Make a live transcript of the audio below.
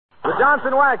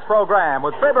Johnson Wax program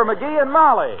with Fibber, MCGee, and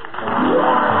Molly.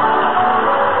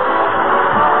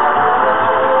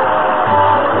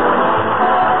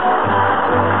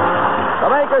 The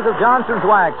makers of Johnson's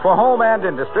Wax for home and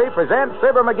industry present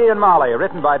Fibber, MCGee, and Molly,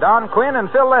 written by Don Quinn and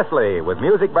Phil Leslie, with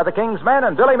music by the King's Men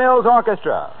and Billy Mills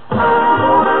Orchestra.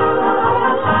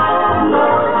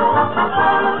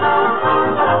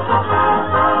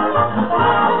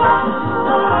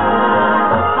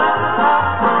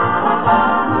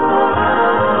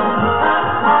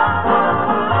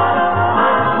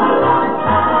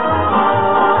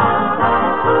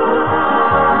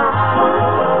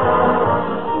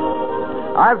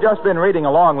 I've just been reading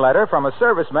a long letter from a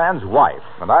serviceman's wife,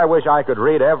 and I wish I could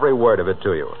read every word of it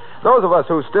to you. Those of us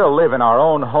who still live in our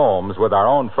own homes with our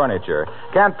own furniture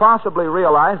can't possibly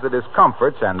realize the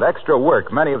discomforts and extra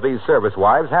work many of these service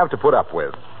wives have to put up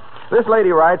with. This lady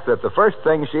writes that the first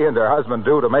thing she and her husband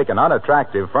do to make an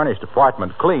unattractive furnished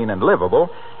apartment clean and livable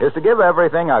is to give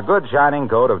everything a good shining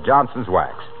coat of Johnson's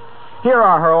Wax. Here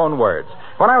are her own words.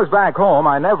 When I was back home,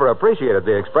 I never appreciated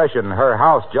the expression, her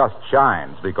house just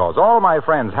shines, because all my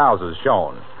friends' houses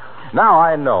shone. Now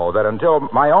I know that until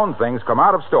my own things come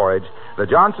out of storage, the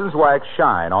Johnson's Wax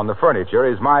shine on the furniture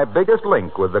is my biggest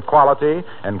link with the quality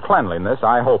and cleanliness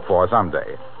I hope for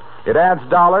someday. It adds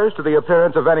dollars to the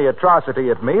appearance of any atrocity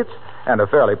it meets, and a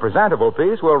fairly presentable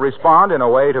piece will respond in a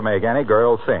way to make any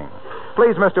girl sing.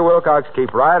 Please, Mr. Wilcox,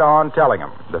 keep right on telling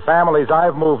them. The families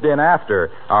I've moved in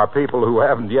after are people who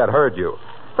haven't yet heard you.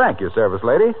 Thank you, service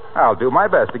lady. I'll do my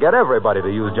best to get everybody to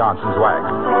use Johnson's Wax.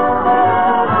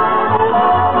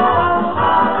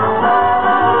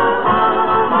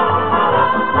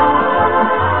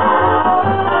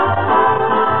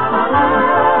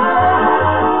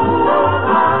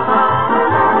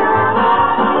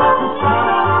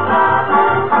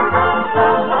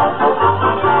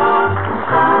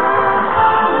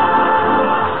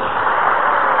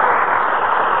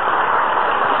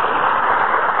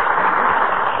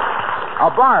 A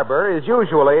barber is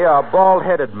usually a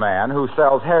bald-headed man who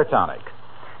sells hair tonic.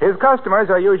 His customers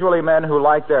are usually men who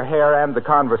like their hair and the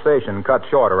conversation cut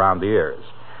short around the ears.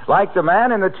 Like the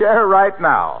man in the chair right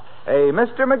now, a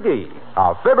Mr. MCGee,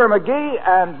 of Fibber, MCGee,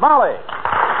 and Molly.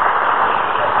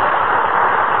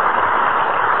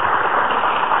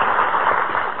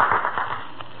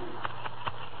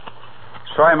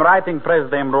 So I'm writing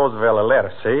President Roosevelt a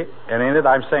letter, see? And in it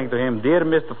I'm saying to him, Dear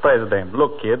Mr. President,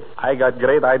 look, kid, I got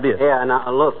great ideas. Yeah, now,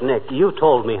 look, Nick, you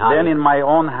told me how... Then in my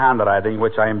own handwriting,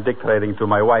 which I am dictating to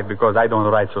my wife because I don't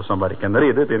write so somebody can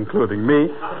read it, including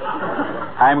me,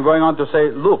 I'm going on to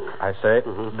say, look, I say,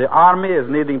 the Army is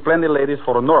needing plenty ladies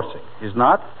for nursing, is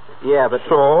not? Yeah, but...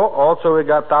 So, also we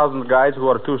got 1,000 guys who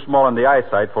are too small on the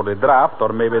eyesight for the draft, or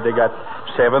maybe they got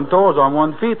 7 toes on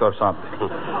 1 foot or something.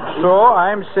 So,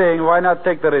 I'm saying, why not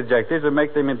take the rejectees and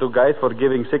make them into guys for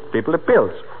giving sick people the pills?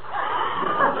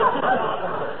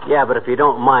 Yeah, but if you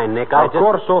don't mind, Nick, Of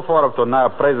course, so far up to now,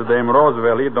 President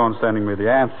Roosevelt, he don't sending me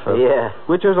the answer. Yeah.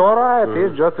 Which is all right.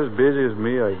 He's just as busy as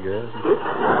me, I guess.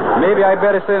 Maybe I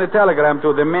better send a telegram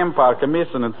to the Manpower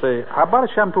Commission and say, how about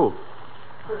a shampoo?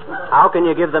 How can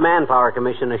you give the Manpower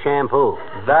Commission a shampoo?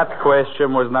 That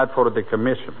question was not for the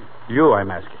commission. You, I'm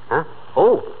asking. Huh?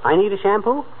 Oh, I need a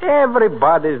shampoo?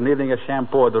 Everybody's needing a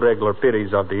shampoo at the regular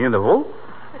periods of the interval.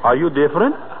 Are you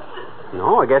different?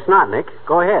 No, I guess not, Nick.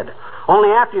 Go ahead. Only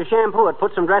after you shampoo it,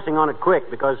 put some dressing on it quick,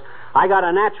 because I got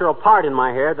a natural part in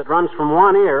my hair that runs from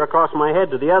one ear across my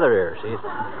head to the other ear. See,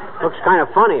 it looks kind of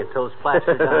funny until it's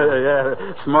plastered down. Yeah,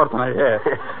 smart my hair.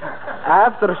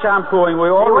 After shampooing, we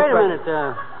always... Hey, wait a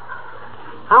minute.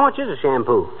 How much is a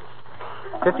shampoo?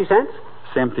 50 cents?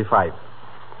 75.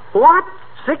 What?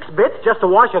 6 bits just to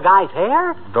wash a guy's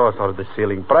hair? Those are the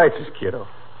ceiling prices, kiddo.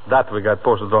 That we got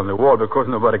posted on the wall because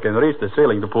nobody can reach the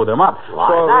ceiling to put them up. Why,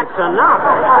 that's enough.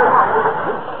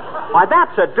 Why,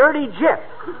 that's a dirty jip.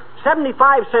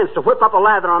 75 cents to whip up a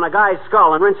lather on a guy's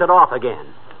skull and rinse it off again.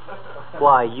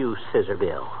 Why, you scissor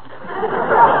bill.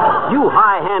 You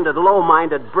high-handed,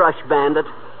 low-minded brush bandit.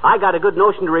 I got a good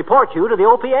notion to report you to the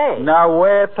OPA. Now,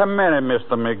 wait a minute,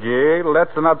 Mr. MCGee.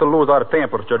 Let's not lose our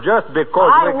temperature just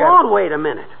because I won't wait a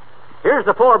minute. Here's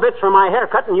the 4 bits for my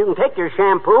haircut, and you can take your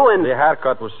shampoo and... The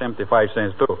haircut was 75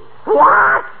 cents, too.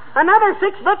 What? Another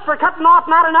 6 bits for cutting off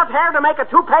not enough hair to make a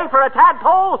toupee for a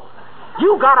tadpole?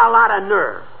 You got a lot of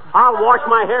nerve. I'll wash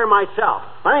my hair myself.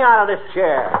 Let me out of this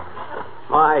chair.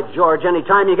 Why, George, any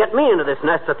time you get me into this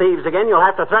nest of thieves again, you'll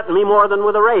have to threaten me more than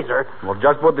with a razor. Well,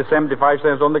 just put the 75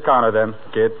 cents on the counter then,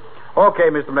 kid. Okay,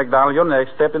 Mr. McDonald, you're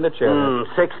next. Step in the chair.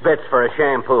 6 bits for a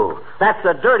shampoo. That's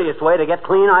the dirtiest way to get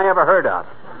clean I ever heard of.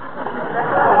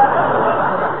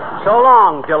 So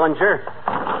long, Dillinger.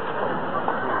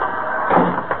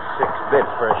 bits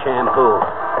for a shampoo.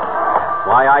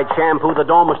 Why, I'd shampoo the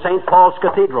dome of St. Paul's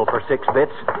Cathedral for 6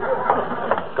 bits.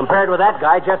 Compared with that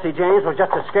guy, Jesse James was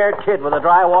just a scared kid with a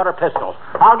dry water pistol.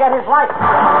 I'll get his life.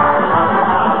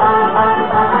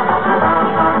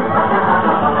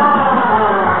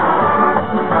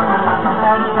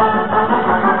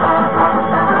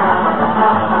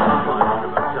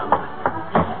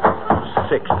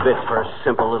 $6 for a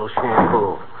simple little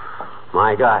shampoo.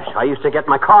 My gosh, I used to get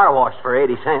my car washed for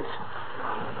 80 cents.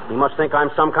 You must think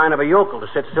I'm some kind of a yokel to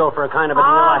sit still for a kind of a deal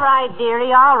All right,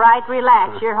 dearie, all right.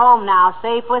 Relax. You're home now,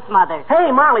 safe with Mother. Hey,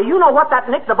 Molly, you know what that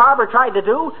Nick the barber tried to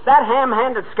do? That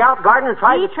ham-handed scout gardener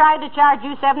tried He tried to charge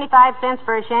you 75 cents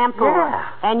for a shampoo. Yeah.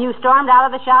 And you stormed out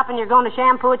of the shop and you're going to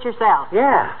shampoo it yourself.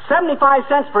 Yeah, 75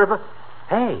 cents for...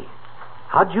 Hey,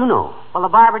 how'd you know? Well, the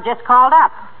barber just called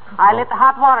up. I lit the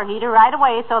hot water heater right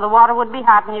away so the water would be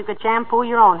hot and you could shampoo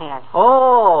your own hair.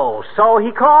 Oh, so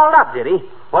he called up, did he?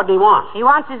 What did he want? He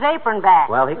wants his apron back.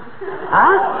 Well,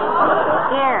 Huh?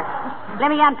 Here,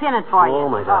 let me unpin it for you. Oh,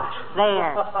 my gosh.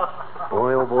 There.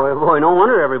 Boy, oh, boy, oh, boy. No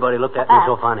wonder everybody looked at me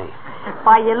so funny.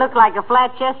 Why, you look like a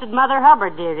flat-chested Mother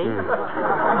Hubbard, dearie. I'll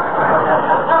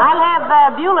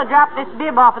have Beulah drop this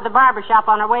bib off at the barber shop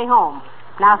on her way home.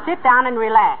 Now sit down and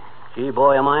relax. Gee,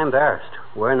 boy, am I embarrassed.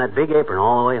 Wearing that big apron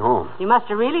all the way home. You must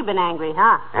have really been angry,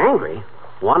 huh? Angry?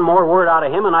 One more word out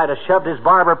of him and I'd have shoved his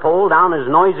barber pole down his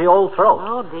noisy old throat.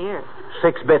 Oh, dear.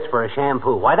 6 bits for a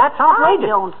shampoo. Why, that's outrageous. I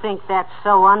don't think that's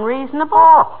so unreasonable.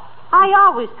 Oh. I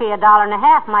always pay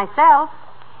 $1.50 myself.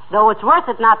 Though it's worth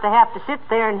it not to have to sit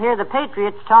there and hear the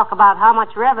patriots talk about how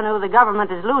much revenue the government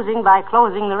is losing by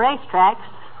closing the racetracks.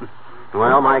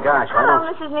 Well, my gosh, I Hello,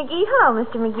 don't... Mrs. McGee. Hello,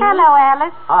 Mr. McGee. Hello,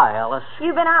 Alice. Hi, Alice.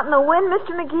 You've been out in the wind,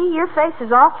 Mr. McGee? Your face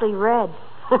is awfully red.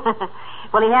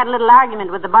 Well, he had a little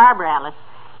argument with the barber, Alice.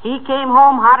 He came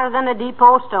home hotter than a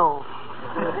depot stove.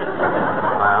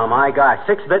 Well, my gosh,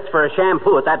 6 bits for a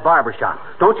shampoo at that barber shop.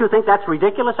 Don't you think that's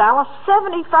ridiculous, Alice?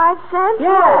 75 cents?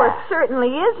 Yeah. Oh, it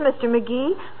certainly is, Mr.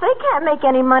 McGee. They can't make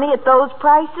any money at those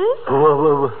prices.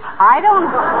 I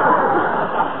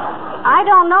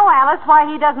don't know, Alice, why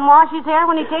he doesn't wash his hair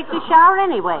when he takes his shower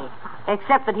anyway.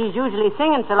 Except that he's usually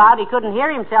singing so loud he couldn't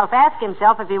hear himself ask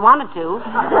himself if he wanted to. Oh,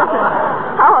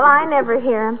 well, I never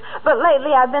hear him. But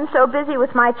lately I've been so busy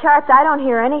with my charts, I don't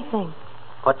hear anything.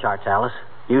 What charts, Alice?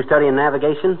 You studying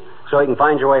navigation so you can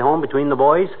find your way home between the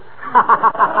boys? Hey,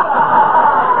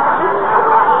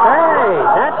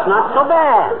 that's not so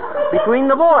bad. Between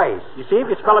the boys. You see, if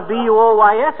you spell it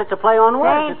B-U-O-Y-S, it's a play on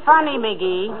words. Ain't funny,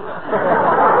 McGee.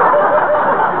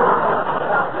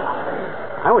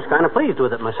 I was kind of pleased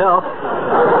with it myself.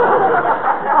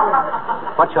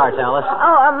 What charts, Alice?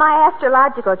 Oh, my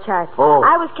astrological chart. Oh.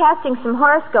 I was casting some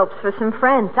horoscopes for some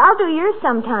friends. I'll do yours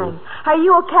sometime. Are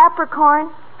you a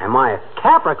Capricorn? Am I a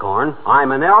Capricorn?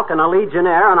 I'm an elk and a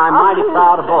legionnaire, and I'm mighty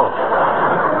proud of both.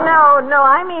 No,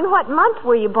 I mean, what month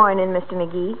were you born in, Mr.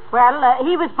 McGee? Well,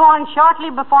 he was born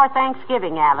shortly before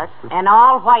Thanksgiving, Alice. And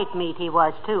all white meat he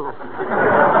was, too.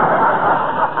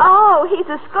 Oh, he's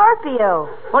a Scorpio.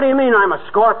 What do you mean I'm a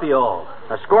Scorpio?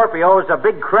 A Scorpio is a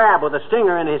big crab with a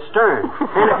stinger in his stern.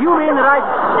 And if you mean that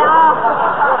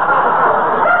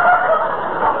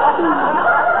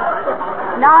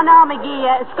No, McGee.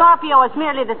 Scorpio is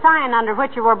merely the sign under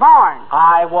which you were born.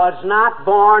 I was not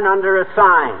born under a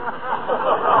sign.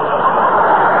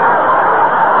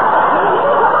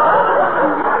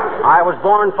 I was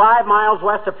born 5 miles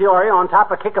west of Peoria on top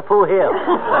of Kickapoo Hill.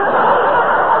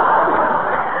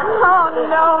 Oh,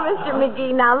 no, Mr.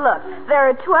 McGee. Now, look. There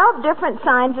are 12 different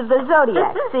signs of the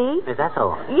zodiac, see? Is that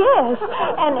so? Yes.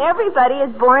 And everybody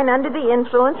is born under the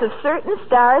influence of certain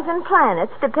stars and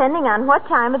planets, depending on what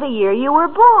time of the year you were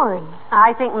born.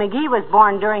 I think McGee was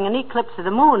born during an eclipse of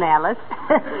the moon, Alice.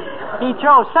 He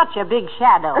throws such a big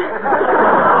shadow.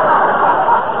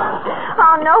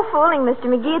 Oh, no fooling, Mr.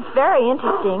 McGee. It's very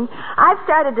interesting. I've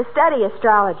started to study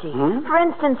astrology. For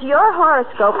instance, your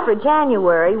horoscope for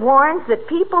January warns that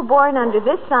people born under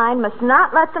this sign must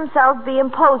not let themselves be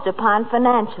imposed upon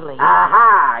financially.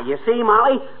 Aha! You see,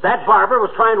 Molly? That barber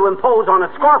was trying to impose on a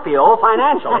Scorpio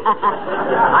financially.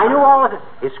 I knew all of it.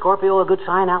 Is Scorpio a good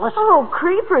sign, Alice? Oh,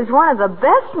 Creeper's one of the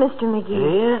best, Mr.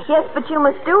 McGee. Yes? Yes, but you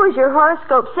must do as your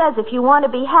horoscope says if you want to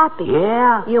be happy.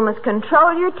 Yeah? You must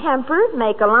control your temper,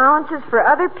 make allowances for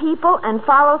other people, and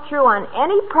follow through on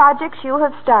any projects you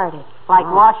have started. Like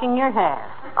washing your hair.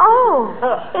 Oh,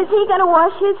 is he going to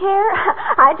wash his hair?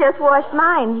 I just washed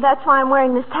mine. That's why I'm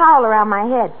wearing this towel around my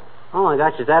head. Oh, my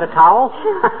gosh, is that a towel?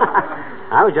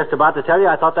 I was just about to tell you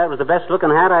I thought that was the best-looking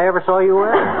hat I ever saw you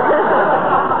wear.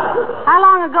 How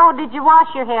long ago did you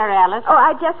wash your hair, Alice? Oh,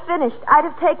 I just finished. I'd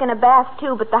have taken a bath,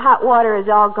 too, but the hot water is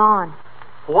all gone.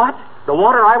 What? The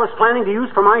water I was planning to use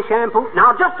for my shampoo?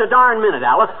 Now, just a darn minute,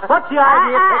 Alice. What's the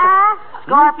idea?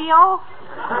 Scorpio.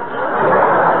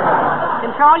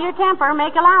 Control your temper.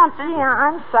 Make allowances. Yeah,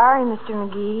 I'm sorry, Mr.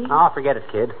 McGee. Oh, forget it,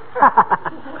 kid.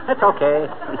 It's okay.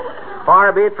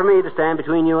 Far be it for me to stand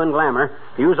between you and glamour.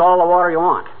 Use all the water you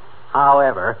want.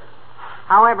 However,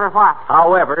 what?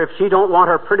 However, if she don't want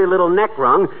her pretty little neck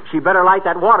wrung, she better light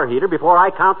that water heater before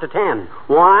I count to 10.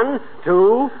 1,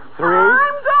 2, 3.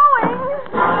 I'm going.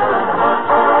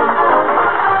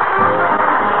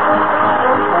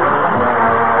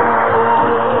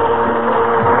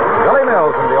 Billy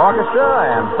Mills and the orchestra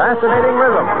and fascinating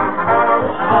rhythm.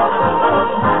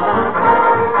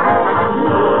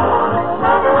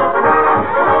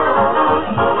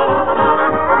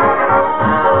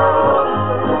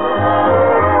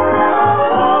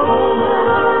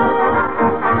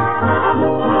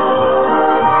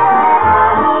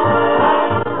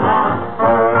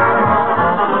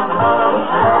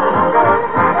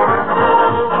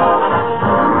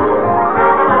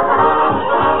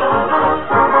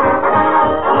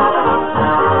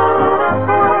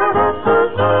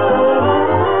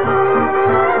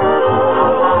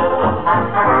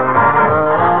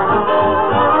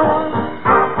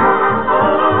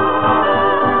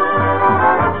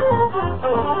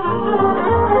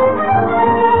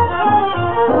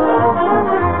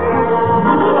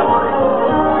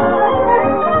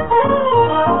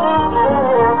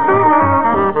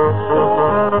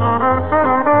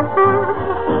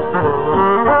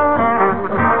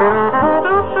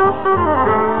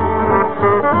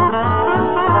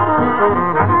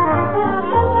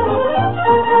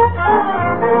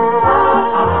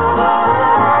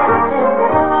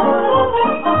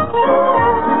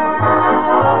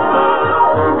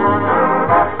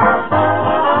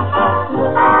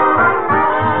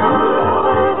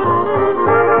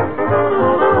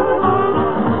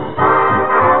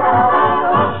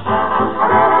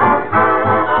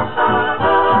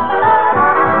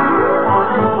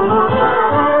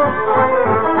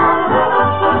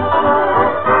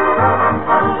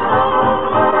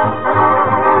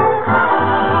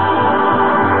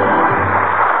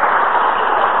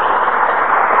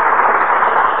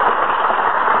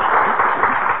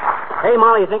 Hey,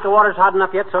 Molly, you think the water's hot enough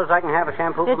yet so as I can have a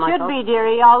shampoo It for myself? should be,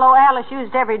 dearie, although Alice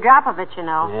used every drop of it, you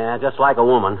know. Yeah, just like a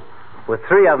woman. With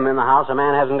 3 of them in the house, a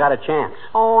man hasn't got a chance.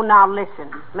 Oh, now listen.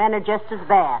 Men are just as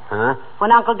bad. Huh?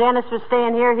 When Uncle Dennis was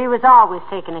staying here, he was always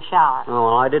taking a shower. Oh,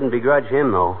 well, I didn't begrudge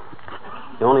him, though.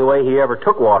 The only way he ever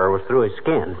took water was through his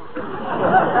skin.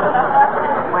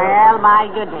 Well, my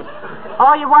goodness.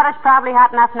 Oh, your water's probably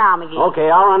hot enough now, McGee. Okay,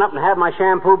 I'll run up and have my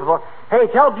shampoo before... Hey,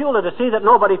 tell Beulah to see that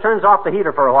nobody turns off the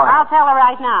heater for a while. I'll tell her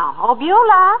right now. Oh,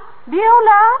 Beulah.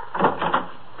 Beulah.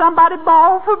 Somebody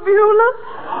bawl for Beulah?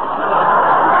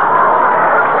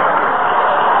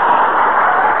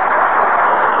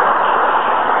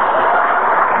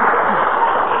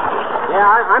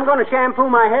 Yeah, I'm going to shampoo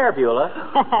my hair, Beulah.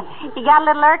 He got a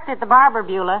little irked at the barber,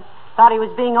 Beulah. Thought he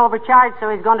was being overcharged, so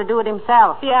he's going to do it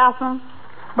himself. Yeah, son.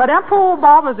 But them poor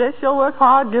barbers, they sure work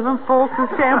hard giving folks a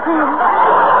shampoo.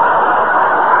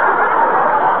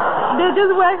 They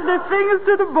just wax their fingers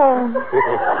to the bone.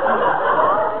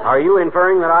 Are you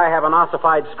inferring that I have an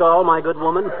ossified skull, my good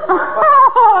woman?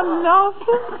 Oh, no.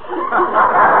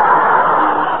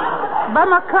 But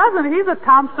my cousin, he's a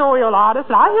tonsorial artist,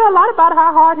 and I hear a lot about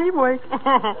how hard he works.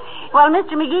 Well,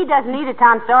 Mr. McGee doesn't need a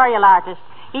tonsorial artist.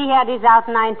 He had his out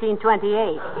in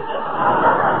 1928.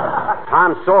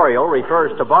 Tonsorial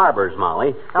refers to barbers, Molly.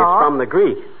 It's from the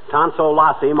Greek,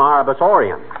 tonsolasim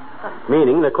arabasorium,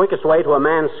 meaning the quickest way to a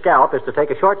man's scalp is to take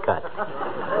a shortcut. Well,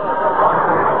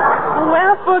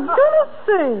 for goodness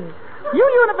sake. You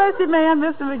university man,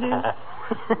 Mr. McGee.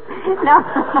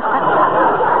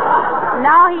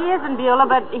 No, he isn't, Beulah,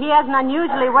 but he has an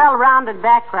unusually well-rounded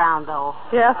background, though.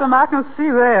 Yes, I can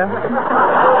see that.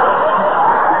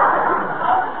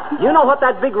 You know what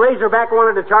that big razorback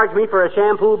wanted to charge me for a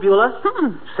shampoo, Beulah?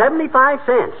 75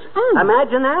 cents.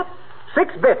 Imagine that.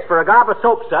 6 bits for a gob of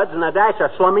soap suds and a dash of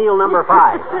Schlemiel number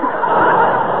 5.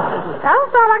 That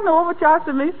don't sound like no overcharge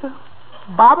to me, sir.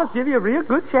 Barbers give you a real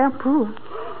good shampoo.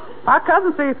 My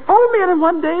cousin says 4 men in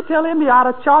one day tell him he ought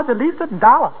to charge at least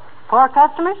 $1. 4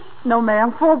 customers? No,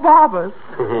 ma'am, 4 barbers.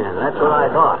 Yeah, that's what I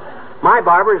thought. My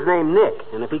barber's named Nick,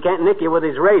 and if he can't nick you with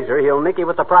his razor, he'll nick you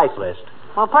with the price list.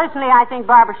 Well, personally, I think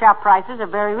barbershop prices are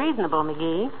very reasonable,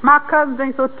 McGee. My cousin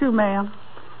thinks so, too, ma'am.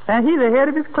 And he's ahead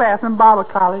of his class in barber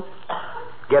college.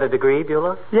 Get a degree,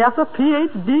 Beulah? Yes, a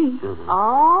Ph.D. Mm-hmm.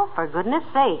 Oh, for goodness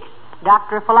sake.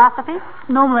 Doctor of philosophy?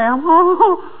 No, ma'am.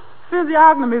 Oh,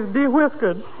 physiognomy is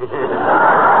de-whiskered.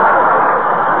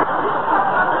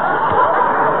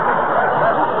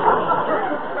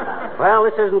 Well,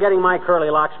 this isn't getting my curly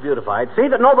locks beautified. See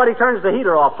that nobody turns the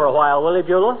heater off for a while, will you,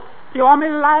 Beulah? You want me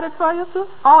to light it for you, sir?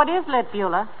 Oh, it is lit,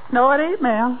 Beulah. No, it ain't,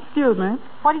 ma'am. Excuse me.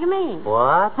 What do you mean?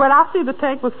 What? Well, I see the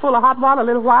tank was full of hot water a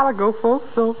little while ago, folks,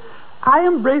 so I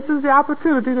embraces the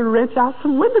opportunity to wrench out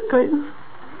some window curtains.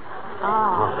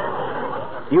 Oh.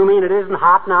 You mean it isn't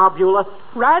hot now, Beulah?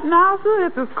 Right now, sir,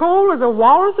 it's as cold as a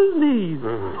walrus's knees.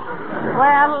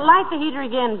 Well, light the heater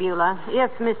again, Beulah, if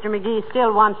Mr. McGee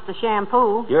still wants the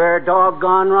shampoo. You're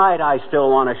doggone right I still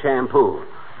want a shampoo.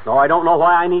 Though I don't know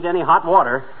why I need any hot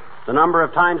water. The number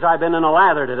of times I've been in a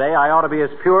lather today, I ought to be as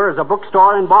pure as a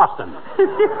bookstore in Boston.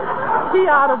 He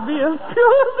ought to be as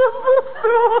pure as a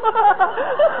bookstore.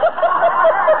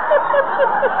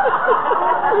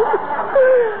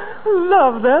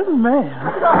 Love that man.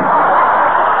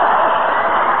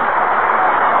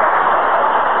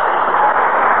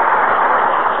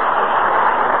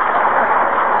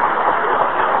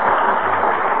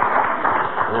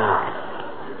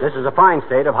 This is a fine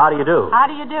state of how do you do. How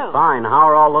do you do? Fine. How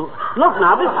are all the... Look,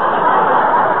 now,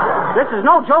 this is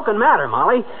no joking matter,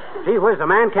 Molly. Gee whiz, a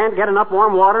man can't get enough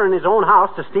warm water in his own house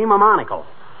to steam a monocle.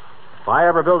 If I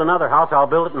ever build another house, I'll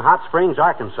build it in Hot Springs,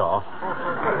 Arkansas.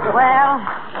 Well,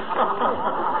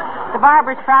 the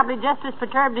barber's probably just as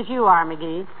perturbed as you are,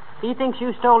 McGee. He thinks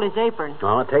you stole his apron.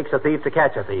 Well, it takes a thief to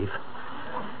catch a thief.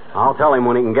 I'll tell him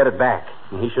when he can get it back.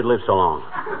 And he should live so long.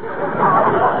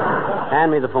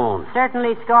 Hand me the phone.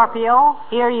 Certainly, Scorpio.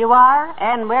 Here you are,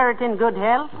 and wear it in good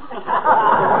health.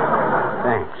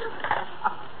 Thanks.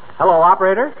 Hello,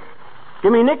 operator.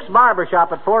 Give me Nick's Barber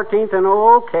Shop at 14th and...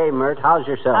 Okay, Mert. How's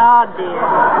yourself? Oh,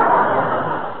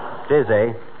 dear. Tis,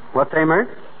 eh? What's a Mert?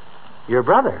 Your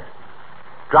brother.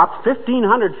 Dropped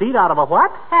 1,500 feet out of a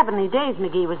what? Heavenly days,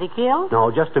 McGee. Was he killed? No,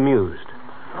 just amused.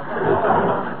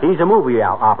 He's a movie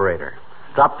operator.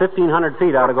 Dropped 1,500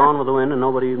 feet out of Gone with the Wind, and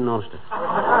nobody even noticed it.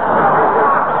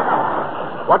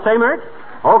 What's a Mert?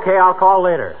 Okay, I'll call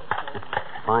later.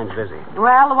 Mine's busy.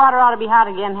 Well, the water ought to be hot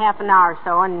again half an hour or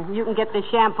so, and you can get this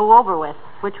shampoo over with,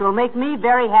 which will make me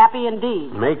very happy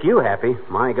indeed. Make you happy?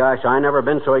 My gosh, I never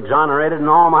been so exonerated in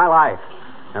all my life.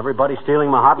 Everybody stealing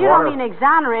my hot water. You don't mean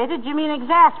exonerated, you mean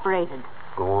exasperated.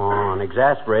 Go on.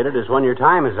 Exasperated is when your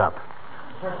time is up.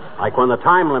 Like when the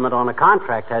time limit on a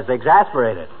contract has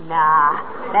exasperated. Nah,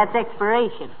 that's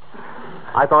expiration.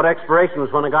 I thought expiration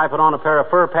was when a guy put on a pair of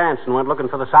fur pants and went looking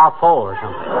for the South Pole or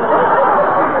something.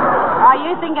 Are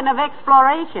you thinking of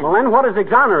exploration? Well, then what does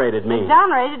exonerated mean?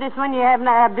 Exonerated is when you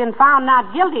have been found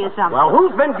not guilty of something. Well,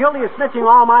 who's been guilty of snitching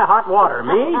all my hot water?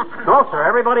 Me? No, sir.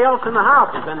 Everybody else in the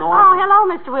house has been the one. Oh, hello,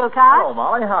 Mr. Wilcox. Hello,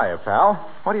 Molly. Hiya, pal.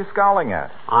 What are you scowling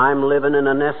at? I'm living in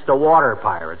a nest of water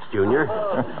pirates, Junior.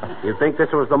 You'd think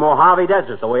this was the Mojave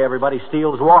Desert, the way everybody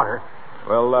steals water.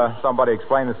 Well, somebody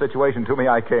explained the situation to me.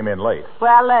 I came in late.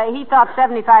 Well, he thought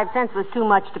 75 cents was too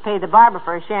much to pay the barber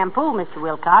for a shampoo, Mr.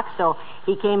 Wilcox, so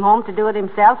he came home to do it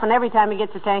himself, and every time he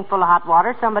gets a tank full of hot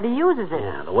water, somebody uses it.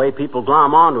 Yeah, the way people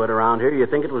glom onto it around here, you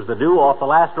think it was the dew off the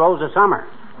last rose of summer.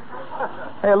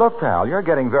 Hey, look, pal, you're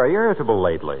getting very irritable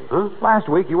lately. Huh? Last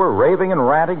week you were raving and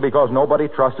ranting because nobody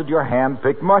trusted your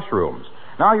hand-picked mushrooms.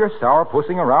 Now you're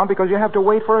sourpussing around because you have to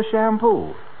wait for a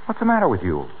shampoo. What's the matter with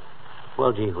you?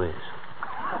 Well, gee whiz.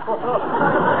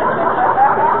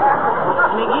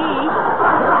 McGee,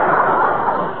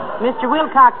 Mr.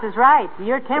 Wilcox is right.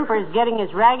 Your temper is getting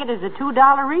as ragged as a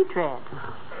 $2 retread.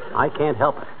 I can't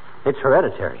help it. It's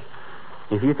hereditary.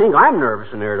 If you think I'm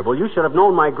nervous and irritable, you should have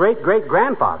known my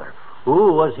great-great-grandfather.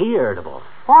 Ooh, was he irritable?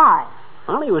 Why?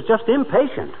 Well, he was just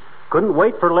impatient. Couldn't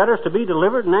wait for letters to be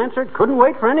delivered and answered. Couldn't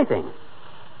wait for anything.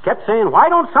 Kept saying, why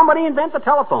don't somebody invent the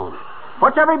telephone?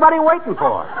 What's everybody waiting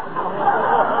for?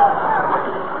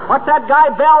 What's that guy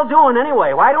Bell doing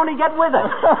anyway? Why don't he get with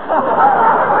it?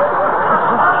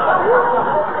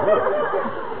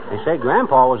 They say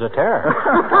Grandpa was a terror.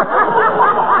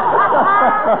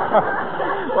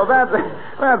 Well, that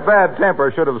bad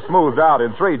temper should have smoothed out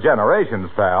in 3 generations,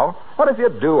 pal. What if you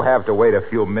do have to wait a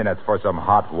few minutes for some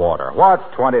hot water? What's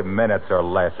 20 minutes or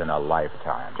less in a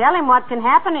lifetime? Tell him what can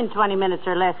happen in 20 minutes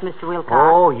or less, Mr. Wilcox.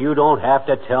 Oh, you don't have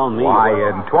to tell me. Why,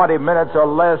 in 20 minutes or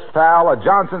less, pal, a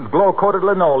Johnson's glow-coated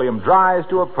linoleum dries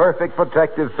to a perfect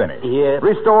protective finish. Yes.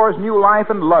 Restores new life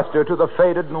and luster to the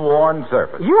faded and worn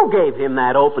surface. You gave him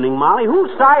that opening, Molly. Whose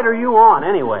side are you on,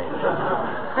 anyway?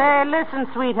 Say, listen,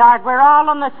 sweetheart, we're all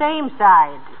on the same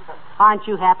side. Aren't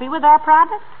you happy with our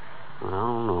product?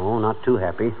 Well, no, not too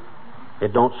happy.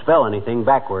 It don't spell anything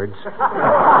backwards.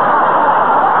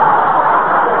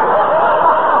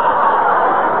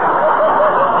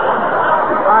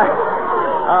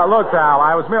 Look, pal,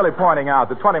 I was merely pointing out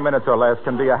that 20 minutes or less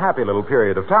can be a happy little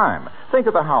period of time. Think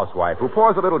of the housewife who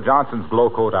pours a little Johnson's Glow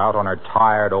Coat out on her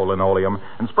tired old linoleum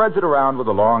and spreads it around with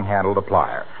a long-handled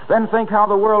applier. Then think how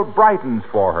the world brightens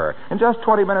for her in just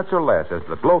 20 minutes or less as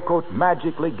the Glow Coat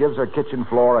magically gives her kitchen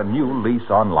floor a new lease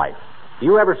on life.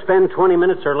 You ever spend 20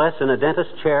 minutes or less in a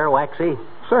dentist's chair, Waxy?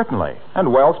 Certainly.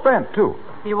 And well spent, too.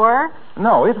 You were?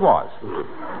 No, it was.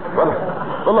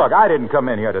 But look, I didn't come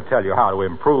in here to tell you how to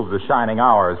improve the shining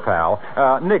hours, pal.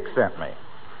 Nick sent me.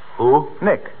 Who?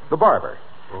 Nick, the barber.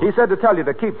 He said to tell you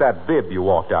to keep that bib you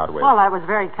walked out with. Well, that was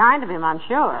very kind of him, I'm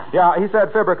sure. Yeah, he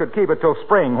said Fibber could keep it till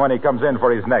spring when he comes in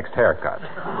for his next haircut.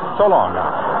 So long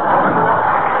now.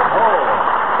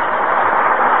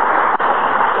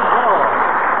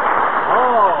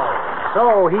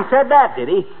 So he said that, did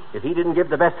he? If he didn't give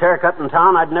the best haircut in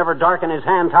town, I'd never darken his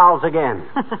hand towels again.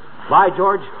 Bye,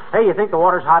 George. Hey, you think the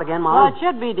water's hot again, Mom? Well, it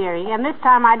should be, dearie. And this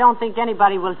time I don't think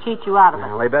anybody will cheat you out of it.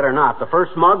 Well, they better not. The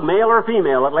first mug, male or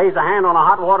female, that lays a hand on a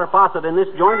hot water faucet in this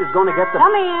joint is going to get the...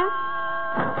 Come in.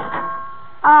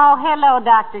 Oh, hello,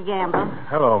 Dr. Gamble.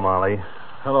 Hello, Molly.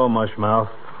 Hello, Mushmouth.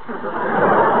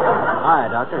 Hi,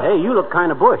 Doctor. Hey, you look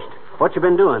kind of bushed. What you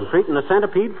been doing? Treating a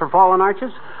centipede for fallen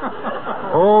arches?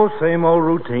 Oh, same old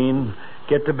routine.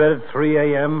 Get to bed at 3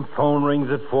 a.m., phone rings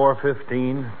at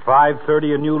 4:15.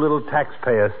 5:30, a new little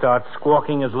taxpayer starts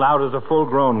squawking as loud as a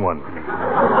full-grown one.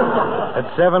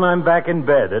 At 7, I'm back in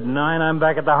bed. At 9, I'm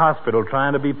back at the hospital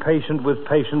trying to be patient with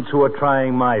patients who are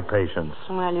trying my patience.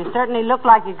 Well, you certainly look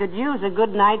like you could use a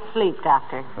good night's sleep,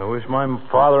 Doctor. I wish my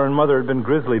father and mother had been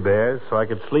grizzly bears so I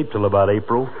could sleep till about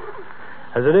April.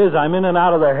 As it is, I'm in and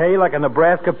out of the hay like a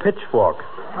Nebraska pitchfork.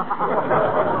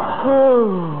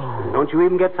 Don't you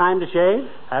even get time to shave?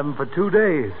 Haven't for 2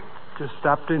 days. Just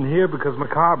stopped in here because my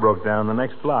car broke down the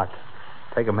next block.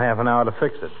 Take 'em half an hour to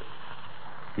fix it.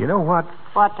 You know what?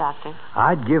 What, Doctor?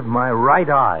 I'd give my right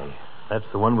eye, that's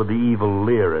the one with the evil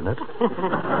leer in it,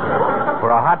 for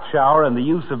a hot shower and the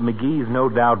use of MCGee's no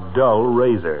doubt dull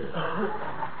razor.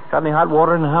 Got any hot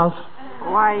water in the house?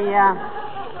 Why,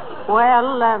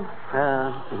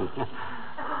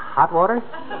 hot water?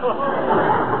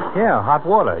 Yeah, hot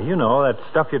water. You know, that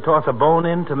stuff you toss a bone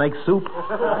in to make soup.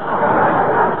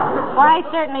 Why,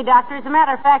 certainly, Doctor. As a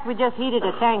matter of fact, we just heated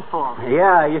a tank full.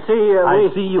 Yeah, you see, I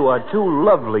see you are two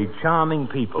lovely, charming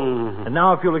people. Mm-hmm. And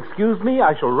now, if you'll excuse me,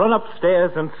 I shall run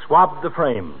upstairs and swab the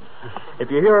frame.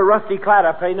 If you hear a rusty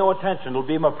clatter, pay no attention. It'll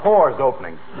be my pores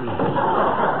opening.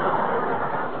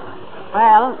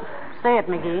 Well, say it,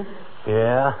 MCGee.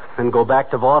 Yeah, and go back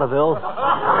to vaudeville.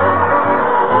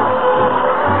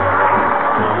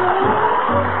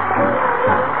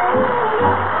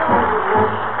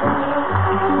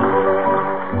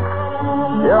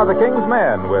 Here are the King's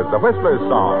Men with the Whistler's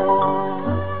Song.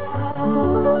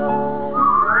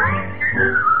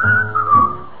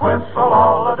 Whistle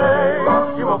all the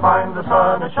day, you will find the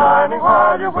sun is shining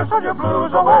while you whistle your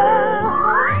blues away.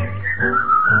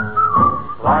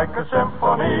 Like a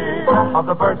symphony of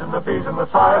the birds and the bees and the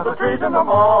sigh of the trees in the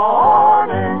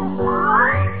morning.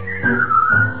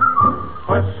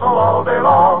 Whistle all day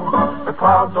long, the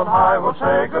clouds on high will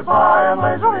say goodbye and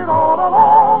lazily roll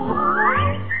along.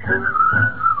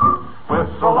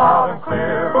 Whistle loud and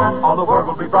clear, all the world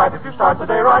will be bright if you start the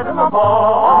day right in the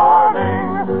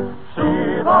morning.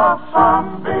 See the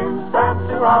sunbeams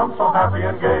dancing round so happy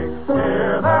and gay.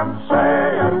 Hear them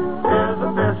saying,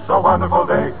 isn't this a wonderful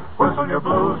day? Whistle your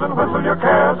blues and whistle your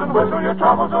cares and whistle your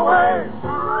troubles away.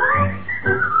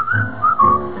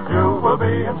 You will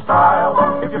be in style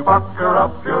if you pucker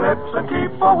up your lips and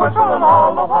keep a whistling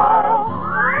all the while.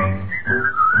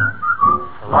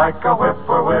 Like a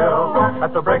whippoorwill,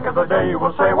 at the break of the day you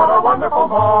will say, what a wonderful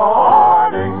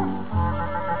morning.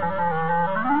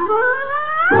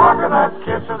 Talking that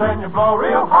kiss and then you blow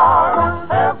real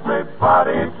hard.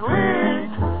 Everybody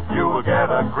tweet. You will get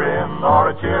a grin or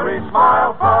a cheery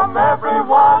smile from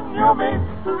everyone you meet.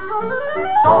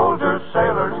 Soldiers,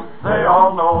 sailors, they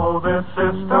all know this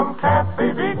system can't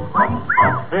be beat.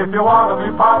 If you want to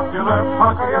be popular,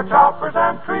 pucker your choppers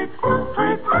and treat.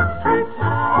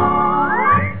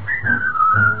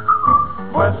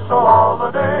 Whistle all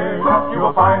the day, you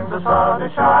will find the sun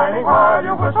is shining while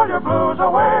you whistle your blues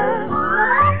away.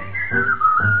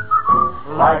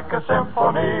 Like a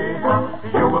symphony,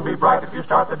 you will be bright if you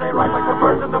start the day right, like the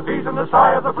birds and the bees and the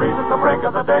sigh of the breeze at the break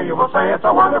of the day. You will say it's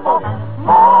a wonderful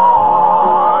morning.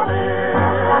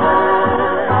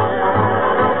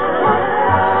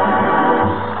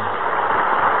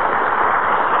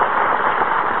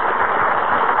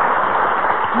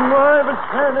 I've been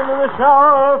standing in the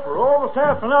shower for almost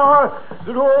half an hour.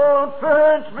 The door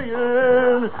turns me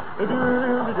in.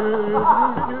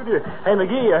 Hey,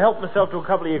 MCGee, I helped myself to a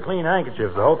couple of your clean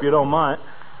handkerchiefs. I hope you don't mind.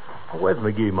 Where's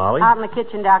McGee, Molly? Out in the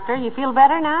kitchen, Doctor. You feel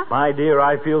better now? My dear,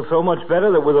 I feel so much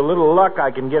better that with a little luck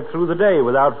I can get through the day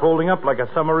without folding up like a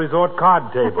summer resort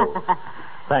card table.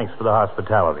 Thanks for the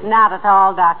hospitality. Not at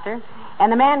all, Doctor.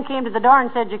 And the man came to the door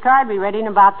and said your card would be ready in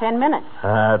about 10 minutes.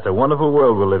 It's a wonderful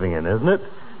world we're living in, isn't it?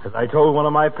 As I told one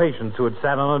of my patients who had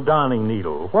sat on a darning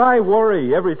needle, why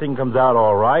worry? Everything comes out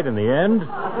all right in the end.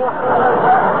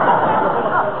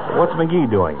 What's McGee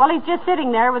doing? Well, he's just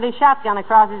sitting there with his shotgun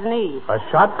across his knees. A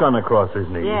shotgun across his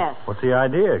knee? Yes. What's the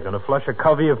idea? Going to flush a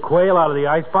covey of quail out of the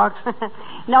icebox?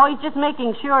 No, he's just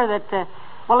making sure that,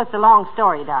 it's a long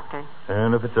story, Doctor.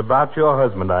 And if it's about your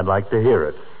husband, I'd like to hear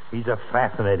it. He's a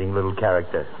fascinating little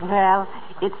character. Well,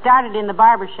 it started in the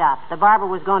barber shop. The barber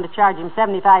was going to charge him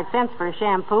 75 cents for a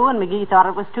shampoo, and McGee thought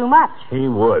it was too much. He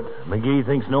would. McGee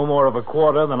thinks no more of a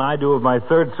quarter than I do of my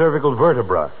third cervical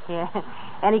vertebra. Yeah.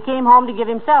 And he came home to give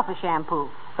himself a shampoo.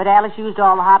 But Alice used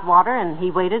all the hot water, and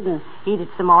he waited and heated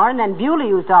some more, and then Beulah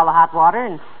used all the hot water,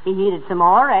 and he heated some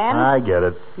more, and... I get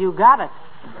it. You got it.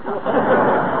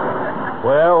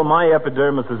 Well, my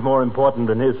epidermis is more important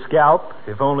than his scalp,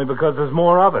 if only because there's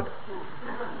more of it.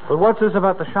 But what's this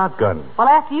about the shotgun? Well,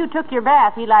 after you took your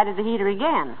bath, he lighted the heater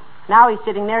again. Now he's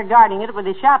sitting there guarding it with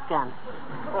his shotgun.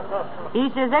 He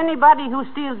says anybody who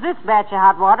steals this batch of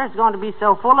hot water is going to be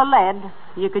so full of lead,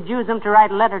 you could use them to write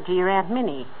a letter to your Aunt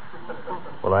Minnie.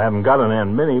 Well, I haven't got an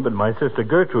Aunt Minnie, but my sister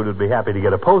Gertrude would be happy to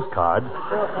get a postcard.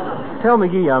 Tell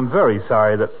McGee I'm very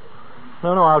sorry that...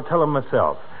 No, I'll tell him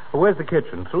myself. Where's the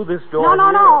kitchen? Through this door?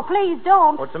 No, please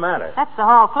don't. What's the matter? That's the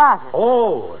hall closet.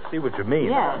 Oh, I see what you mean.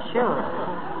 Yeah, sure.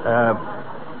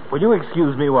 Will you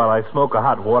excuse me while I smoke a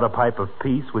hot water pipe of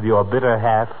peace with your bitter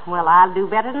half? Well, I'll do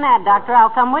better than that, Doctor. I'll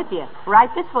come with you. Right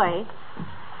this way.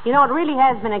 You know, it really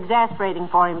has been exasperating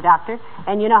for him, Doctor.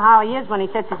 And you know how he is when he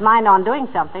sets his mind on doing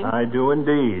something. I do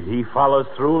indeed. He follows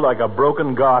through like a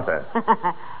broken garter.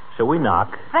 Shall we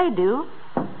knock? They do.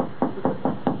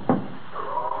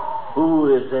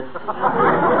 Who is it?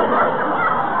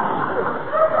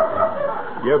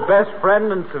 Your best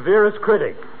friend and severest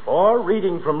critic. Or,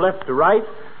 reading from left to right,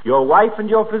 your wife and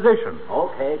your physician.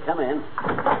 Okay, come in.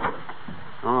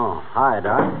 Oh, hi,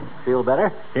 Doc. Feel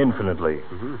better? Infinitely.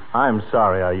 I'm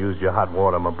sorry I used your hot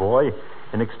water, my boy.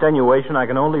 In extenuation, I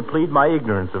can only plead my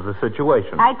ignorance of the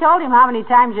situation. I told him how many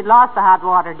times you'd lost the hot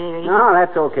water, dearie. No,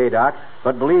 that's okay, Doc.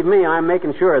 But believe me, I'm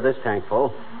making sure of this tank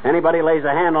full. Anybody lays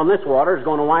a hand on this water is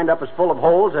going to wind up as full of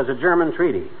holes as a German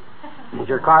treaty. Is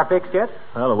your car fixed yet?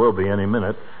 Well, it will be any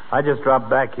minute. I just dropped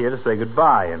back here to say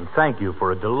goodbye and thank you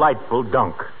for a delightful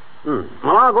dunk. Well,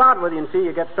 I'll go out with you and see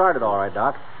you get started all right,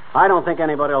 Doc. I don't think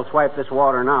anybody will swipe this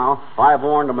water now. I've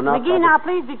warned them enough. McGee, now,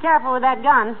 please be careful with that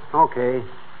gun. Okay.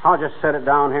 I'll just set it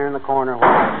down here in the corner.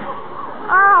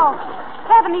 Oh,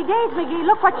 70 days, McGee.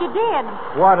 Look what you did.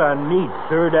 What a neat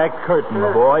third act curtain,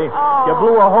 my boy. Oh. You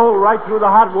blew a hole right through the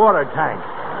hot water tank.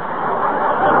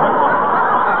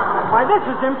 Why, this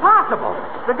is impossible.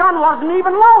 The gun wasn't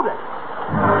even loaded.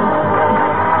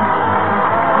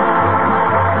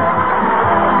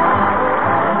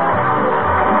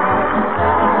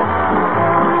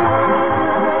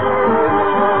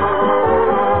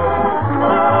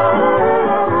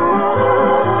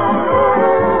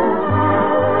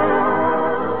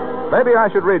 Maybe I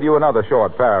should read you another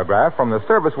short paragraph from the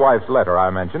service wife's letter I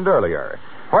mentioned earlier.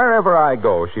 Wherever I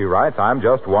go, she writes, I'm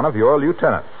just one of your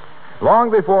lieutenants.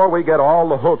 Long before we get all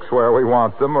the hooks where we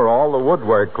want them or all the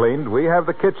woodwork cleaned, we have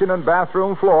the kitchen and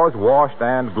bathroom floors washed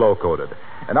and glow-coated.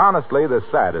 And honestly, the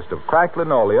saddest of cracked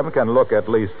linoleum can look at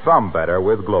least some better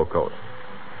with glow-coat.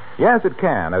 Yes, it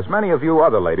can, as many of you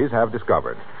other ladies have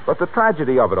discovered. But the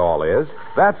tragedy of it all is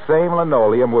that same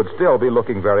linoleum would still be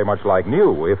looking very much like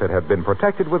new if it had been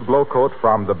protected with glow-coat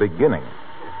from the beginning.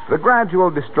 The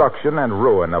gradual destruction and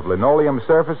ruin of linoleum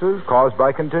surfaces caused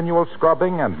by continual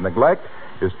scrubbing and neglect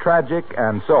is tragic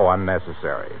and so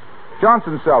unnecessary.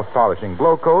 Johnson's self-polishing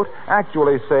glow-coat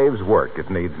actually saves work. It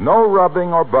needs no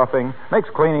rubbing or buffing, makes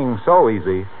cleaning so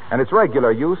easy, and its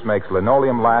regular use makes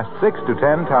linoleum last 6 to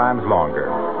 10 times longer,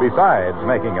 besides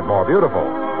making it more beautiful.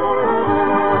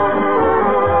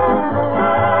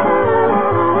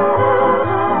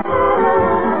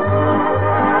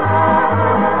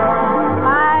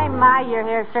 My, your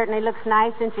hair certainly looks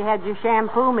nice since you had your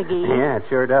shampoo, McGee. Yeah, it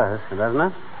sure does, doesn't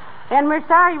it? And we're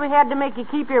sorry we had to make you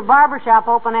keep your barber shop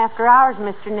open after hours,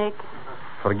 Mr. Nick.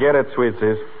 Forget it, sweet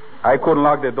sis. I couldn't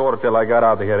lock the door till I got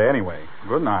out of here anyway.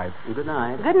 Good night. Good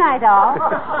night. Good night, all.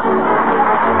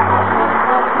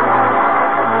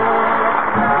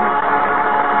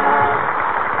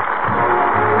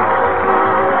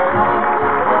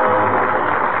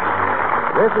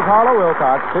 This is Harlow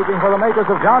Wilcox, speaking for the makers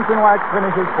of Johnson Wax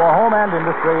Finishes for Home and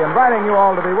Industry, inviting you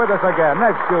all to be with us again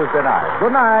next Tuesday night.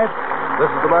 Good night.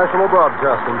 This is the National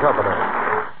Broadcasting Company.